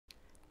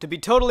To be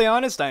totally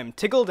honest, I am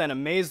tickled and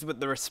amazed with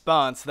the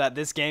response that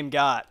this game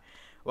got.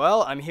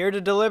 Well, I'm here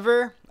to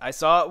deliver. I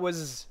saw it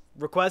was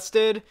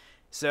requested,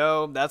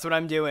 so that's what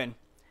I'm doing.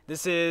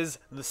 This is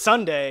the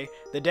Sunday,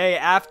 the day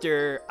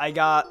after I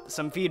got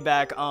some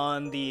feedback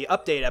on the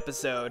update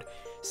episode.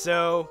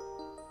 So,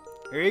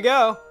 here you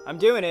go. I'm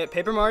doing it.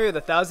 Paper Mario: The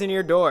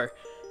Thousand-Year Door.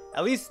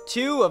 At least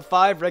 2 of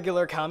 5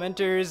 regular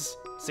commenters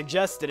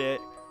suggested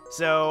it,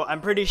 so I'm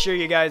pretty sure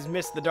you guys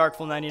missed the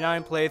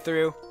DarkfoolDave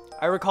playthrough.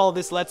 I recall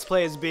this Let's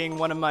Play as being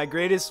one of my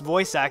greatest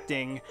voice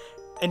acting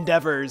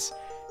endeavors,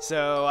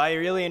 so I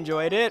really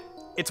enjoyed it.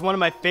 It's one of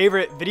my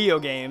favorite video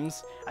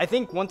games. I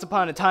think once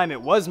upon a time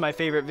it was my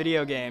favorite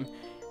video game,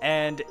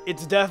 and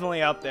it's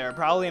definitely up there,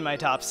 probably in my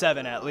top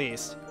 7 at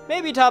least.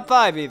 Maybe top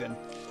 5 even.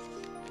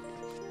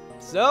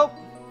 So,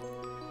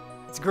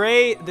 it's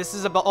great. This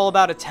is all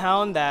about a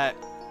town that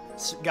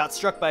got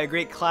struck by a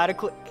great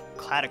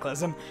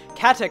cataclysm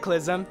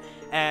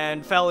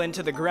and fell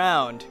into the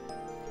ground.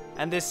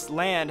 And this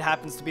land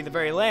happens to be the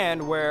very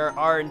land where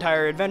our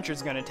entire adventure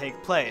is going to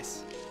take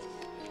place.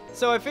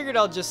 So I figured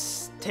I'll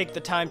just take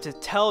the time to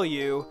tell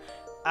you,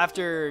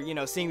 after,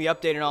 seeing the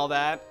update and all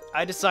that,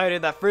 I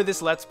decided that for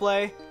this Let's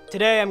Play,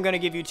 today I'm going to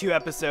give you 2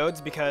 episodes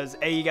because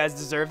A, you guys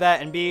deserve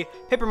that, and B,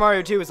 Paper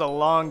Mario 2 is a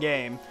long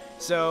game.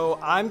 So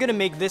I'm going to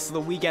make this the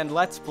weekend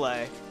Let's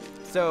Play.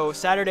 So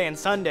Saturday and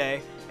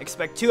Sunday,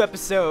 expect 2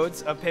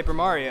 episodes of Paper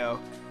Mario.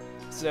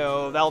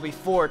 So that'll be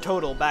 4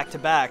 total back to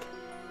back.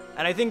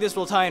 And I think this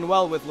will tie in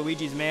well with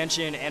Luigi's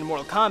Mansion and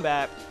Mortal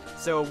Kombat,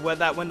 so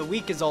when the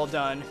week is all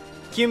done,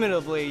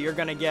 cumulatively you're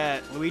gonna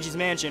get Luigi's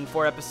Mansion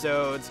 4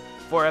 episodes,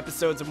 4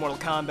 episodes of Mortal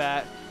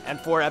Kombat, and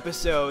 4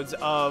 episodes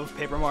of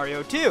Paper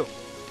Mario 2.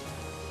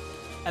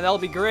 And that'll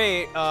be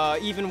great.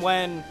 Even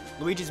when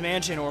Luigi's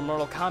Mansion or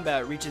Mortal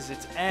Kombat reaches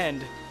its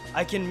end,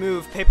 I can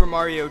move Paper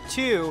Mario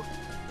 2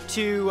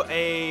 to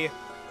a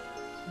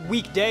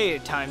weekday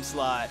time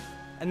slot,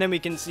 and then we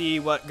can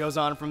see what goes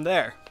on from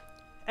there.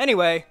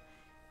 Anyway,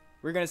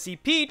 we're gonna see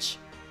Peach.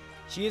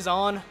 She is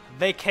on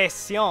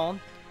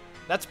vacation.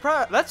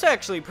 That's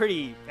actually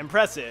pretty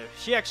impressive.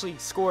 She actually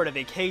scored a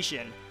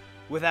vacation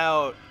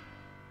without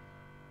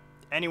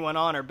anyone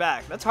on her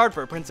back. That's hard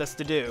for a princess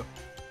to do.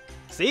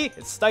 See?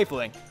 It's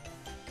stifling.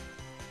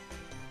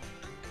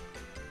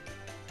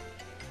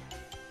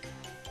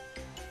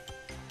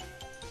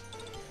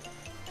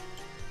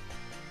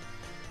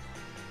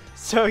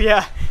 So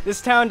yeah, this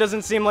town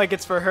doesn't seem like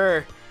it's for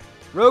her.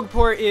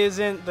 Rogueport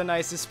isn't the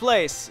nicest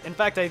place. In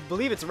fact, I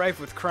believe it's rife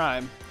with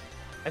crime.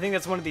 I think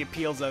that's one of the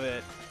appeals of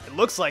it. It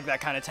looks like that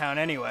kind of town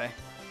anyway.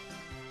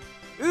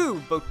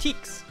 Ooh,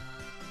 boutiques.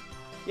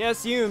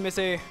 Yes, you,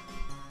 Missy.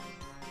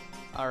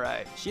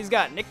 Alright, she's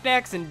got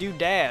knickknacks and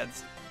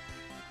doodads.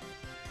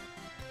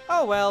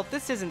 Oh well,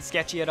 this isn't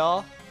sketchy at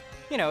all.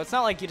 It's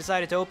not like you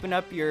decided to open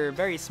up your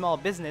very small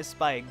business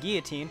by a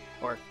guillotine.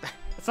 Or,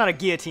 that's not a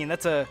guillotine,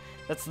 that's the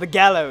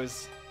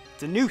gallows.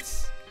 It's a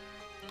noose.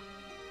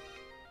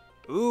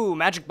 Ooh,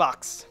 magic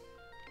box.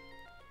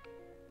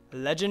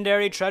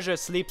 Legendary treasure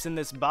sleeps in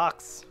this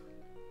box.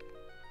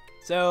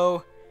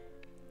 So,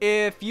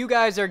 if you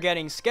guys are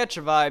getting sketch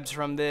vibes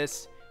from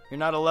this, you're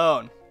not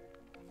alone.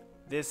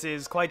 This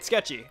is quite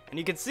sketchy, and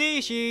you can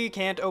see she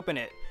can't open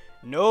it.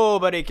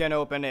 Nobody can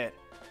open it.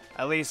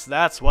 At least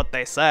that's what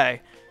they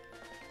say.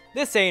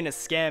 This ain't a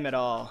scam at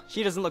all.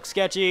 She doesn't look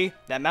sketchy,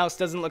 that mouse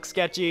doesn't look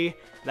sketchy,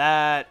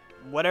 that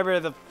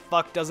whatever the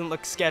fuck doesn't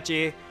look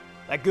sketchy,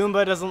 that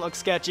Goomba doesn't look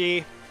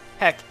sketchy.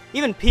 Heck,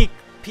 even Peach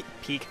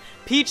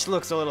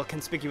looks a little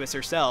conspicuous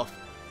herself.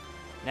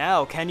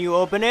 Now, can you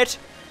open it?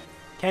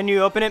 Can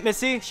you open it,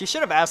 Missy? She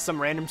should have asked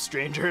some random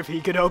stranger if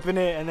he could open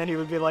it, and then he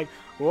would be like,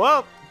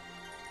 whoa.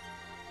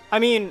 I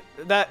mean,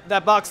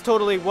 that box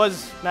totally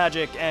was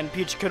magic, and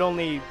Peach could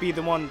only be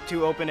the one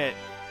to open it.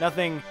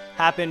 Nothing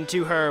happened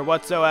to her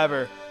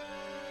whatsoever.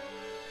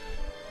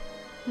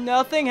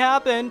 Nothing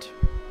happened.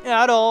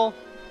 At all.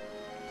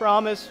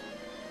 Promise.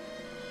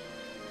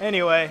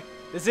 Anyway.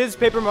 This is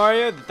Paper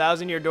Mario: The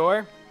Thousand-Year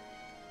Door.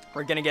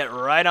 We're gonna get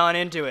right on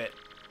into it.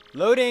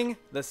 Loading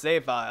the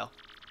save file.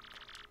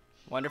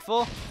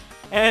 Wonderful.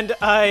 And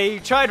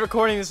I tried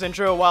recording this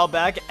intro a while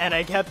back, and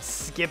I kept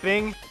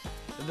skipping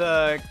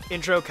the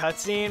intro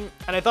cutscene,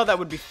 and I thought that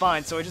would be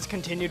fine, so I just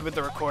continued with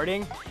the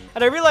recording.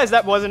 And I realized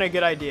that wasn't a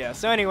good idea.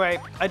 So anyway,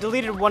 I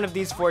deleted one of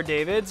these 4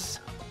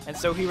 Davids, and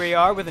so here we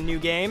are with a new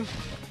game.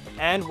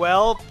 And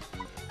well,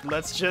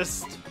 let's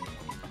just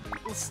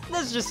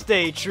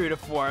stay true to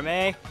form,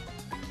 eh?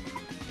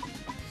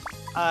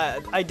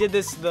 I did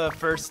this the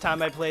first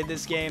time I played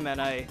this game,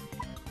 and I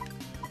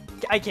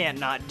can't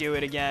not do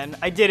it again.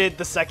 I did it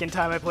the second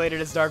time I played it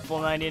as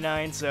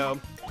DarkfoolDave, so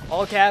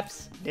all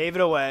caps,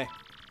 David away.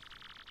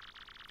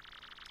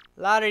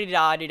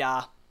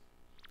 La-di-da-di-da.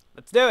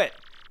 Let's do it.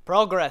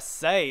 Progress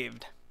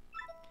saved.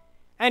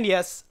 And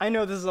yes, I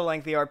know this is a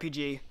lengthy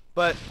RPG,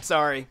 but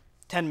sorry,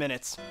 10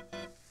 minutes.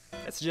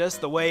 That's just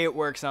the way it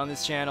works on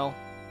this channel.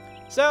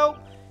 So,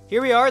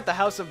 here we are at the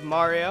House of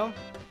Mario.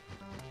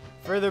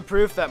 Further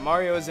proof that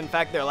Mario is in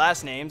fact their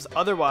last names.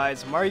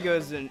 Otherwise, Mario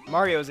is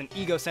an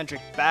egocentric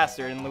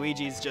bastard and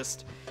Luigi's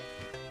just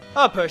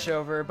A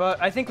pushover,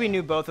 but I think we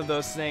knew both of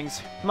those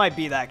things. Might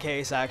be that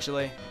case,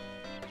 actually.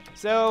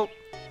 So,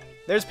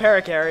 there's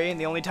Parakarry,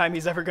 the only time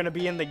he's ever going to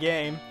be in the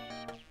game.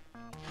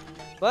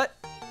 But,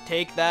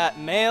 take that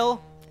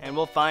mail, and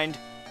we'll find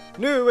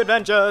new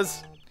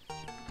adventures!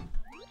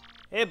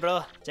 Hey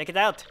bro, check it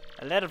out.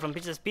 A letter from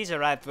Peach's Pizza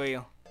arrived for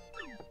you.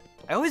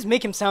 I always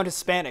make him sound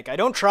Hispanic. I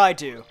don't try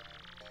to.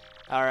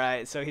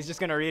 Alright, so he's just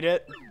gonna read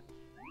it.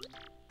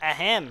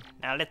 Ahem.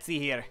 Now let's see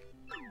here.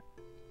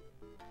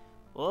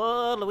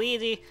 Whoa,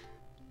 Luigi.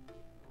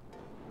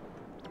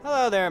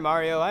 Hello there,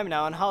 Mario. I'm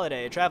now on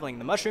holiday, traveling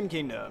the Mushroom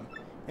Kingdom.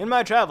 In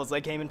my travels,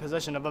 I came in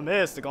possession of a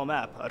mystical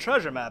map. A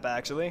treasure map,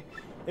 actually.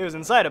 It was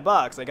inside a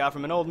box I got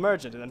from an old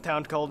merchant in a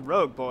town called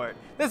Rogueport.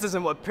 This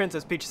isn't what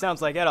Princess Peach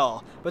sounds like at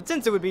all, but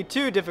since it would be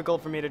too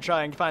difficult for me to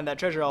try and find that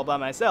treasure all by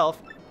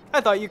myself, I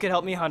thought you could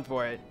help me hunt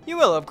for it. You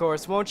will, of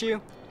course, won't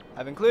you?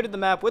 I've included the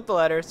map with the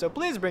letter, so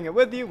please bring it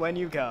with you when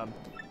you come.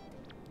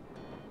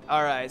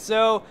 Alright,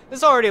 so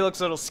this already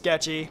looks a little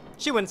sketchy.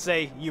 She wouldn't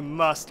say, you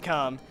must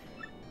come.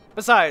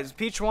 Besides,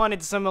 Peach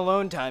wanted some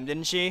alone time,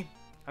 didn't she?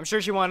 I'm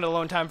sure she wanted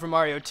alone time from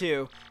Mario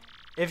too.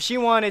 If she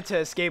wanted to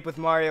escape with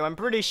Mario, I'm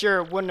pretty sure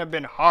it wouldn't have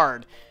been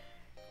hard.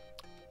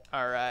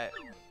 Alright.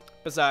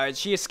 Besides,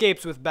 she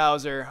escapes with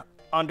Bowser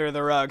under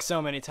the rug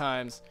so many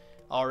times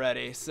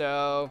already,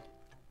 so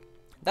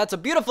that's a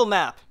beautiful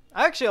map.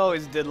 I actually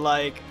always did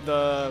like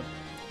the,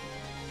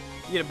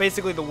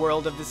 basically the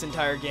world of this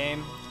entire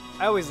game.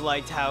 I always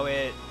liked how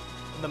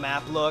the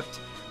map looked.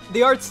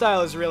 The art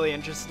style is really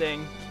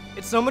interesting.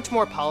 It's so much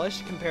more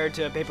polished compared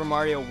to Paper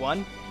Mario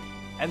 1.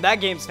 And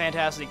that game's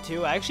fantastic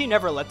too. I actually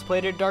never Let's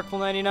Played it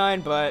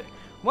Darkfool99, but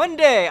one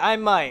day I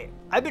might.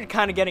 I've been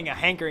kind of getting a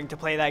hankering to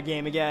play that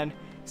game again.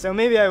 So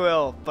maybe I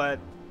will, but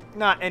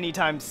not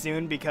anytime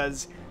soon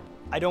because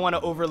I don't want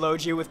to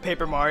overload you with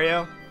Paper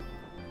Mario.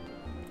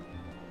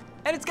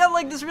 And it's got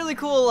like this really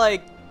cool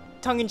like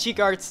tongue-in-cheek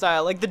art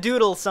style, like the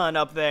Doodle Sun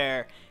up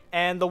there.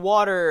 And the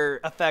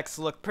water effects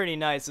look pretty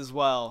nice as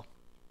well.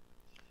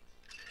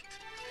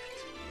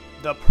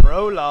 The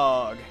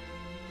prologue.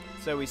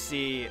 So we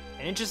see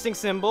an interesting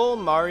symbol,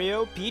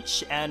 Mario,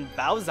 Peach, and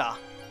Bowser.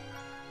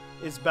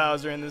 Is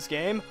Bowser in this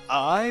game?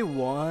 I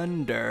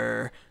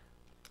wonder.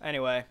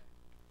 Anyway,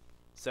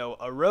 so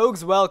a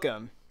rogue's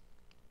welcome.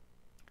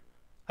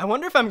 I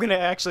wonder if I'm going to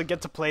actually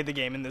get to play the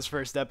game in this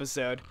first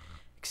episode.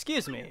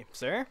 Excuse me,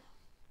 sir.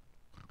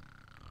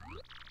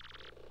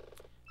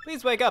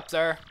 Please wake up,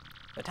 sir.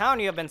 The town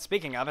you have been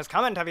speaking of has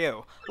come into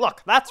view.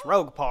 Look, that's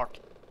Rogueport.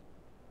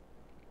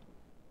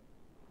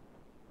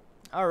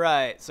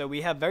 Alright, so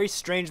we have very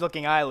strange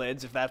looking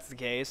eyelids, if that's the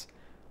case.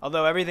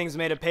 Although everything's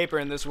made of paper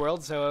in this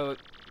world, so it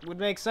would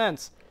make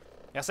sense.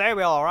 You say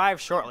we'll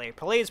arrive shortly.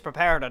 Please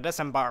prepare to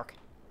disembark.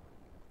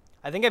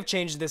 I think I've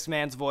changed this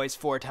man's voice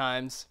 4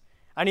 times.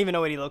 I don't even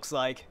know what he looks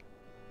like.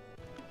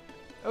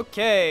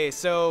 Okay,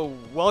 so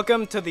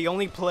welcome to the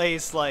only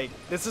place, like,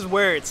 this is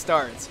where it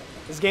starts.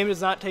 This game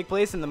does not take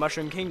place in the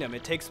Mushroom Kingdom.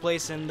 It takes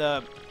place in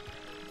the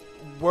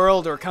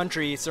world or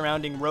country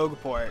surrounding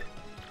Rogueport.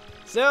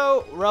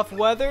 So, rough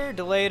weather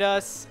delayed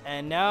us,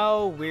 and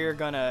now we're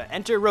gonna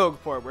enter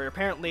Rogueport, where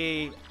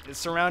apparently is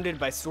surrounded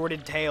by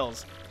sordid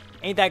tales.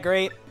 Ain't that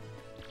great?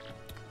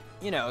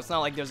 You know, it's not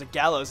like there's a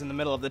gallows in the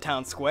middle of the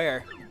town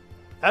square.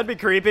 That'd be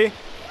creepy.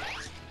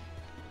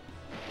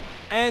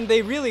 And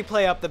they really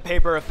play up the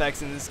paper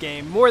effects in this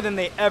game more than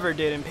they ever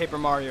did in Paper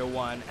Mario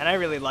 1, and I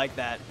really like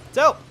that.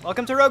 So,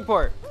 welcome to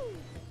Rogueport.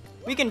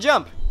 We can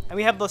jump, and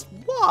we have this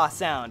wah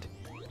sound.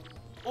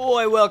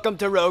 Oi, welcome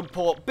to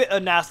Rogueport. Bit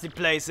of nasty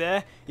place,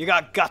 eh? You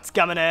got guts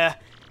coming here.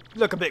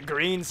 Look a bit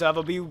green, so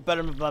I'll be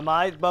better than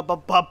my...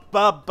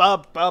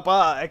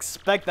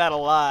 Expect that a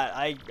lot.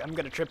 I'm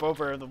gonna trip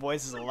over the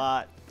voices a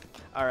lot.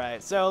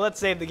 Alright, so let's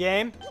save the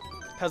game,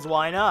 because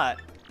why not?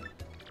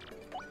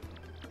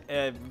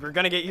 We're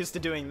gonna get used to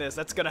doing this.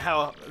 That's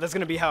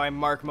gonna be how I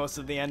mark most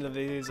of the end of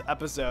these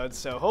episodes,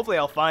 so hopefully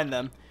I'll find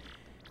them.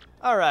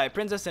 Alright,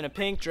 princess in a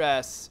pink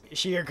dress. Is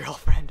she your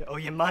girlfriend? Oh,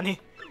 you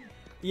money?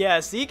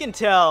 Yeah, so you can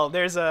tell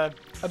there's a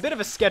bit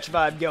of a sketch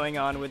vibe going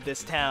on with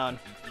this town.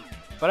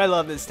 But I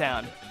love this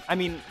town. I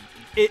mean,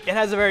 it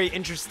has a very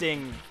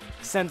interesting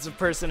sense of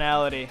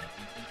personality.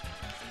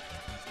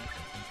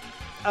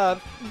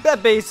 That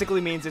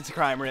basically means it's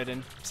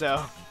crime-ridden,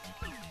 so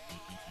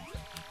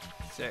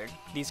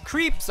these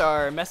creeps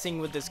are messing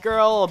with this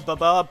girl,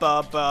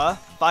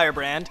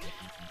 Firebrand,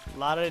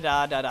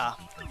 la-da-da-da-da.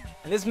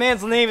 And this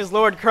man's name is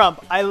Lord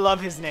Crump. I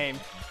love his name.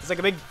 He's like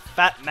a big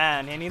fat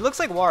man, and he looks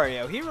like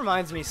Wario. He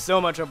reminds me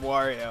so much of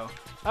Wario.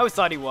 I always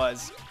thought he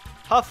was.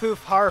 Huff,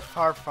 hoof, harf,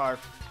 harf,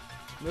 harf.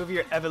 Move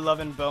your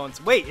ever-loving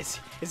bones. Wait, is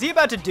he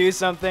about to do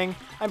something?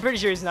 I'm pretty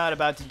sure he's not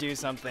about to do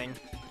something.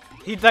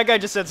 That guy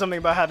just said something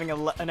about having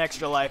an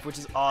extra life, which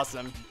is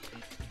awesome.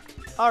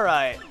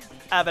 Alright,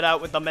 have it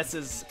out with the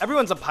misses.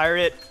 Everyone's a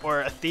pirate,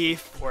 or a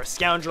thief, or a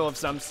scoundrel of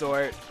some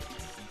sort.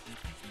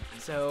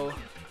 So,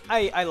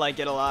 I like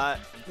it a lot.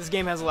 This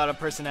game has a lot of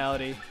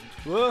personality.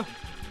 Whoa,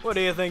 what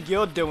do you think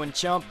you're doing,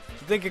 chump?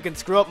 You think you can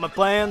screw up my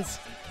plans?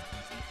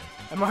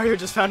 And Mario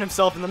just found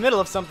himself in the middle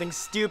of something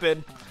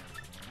stupid.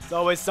 It's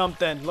always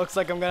something. Looks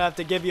like I'm gonna have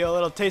to give you a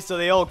little taste of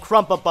the old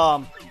Crumpa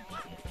Bomb.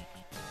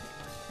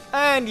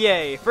 And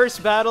yay,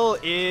 first battle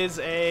is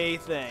a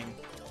thing.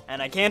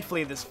 And I can't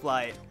flee this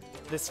fight.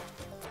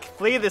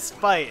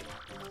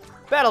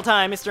 Battle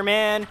time, Mr.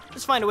 Man.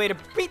 Just find a way to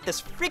beat this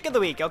freak of the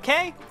week,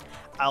 okay?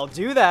 I'll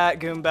do that,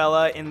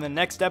 Goombella, in the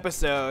next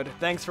episode.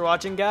 Thanks for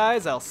watching,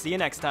 guys. I'll see you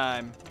next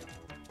time.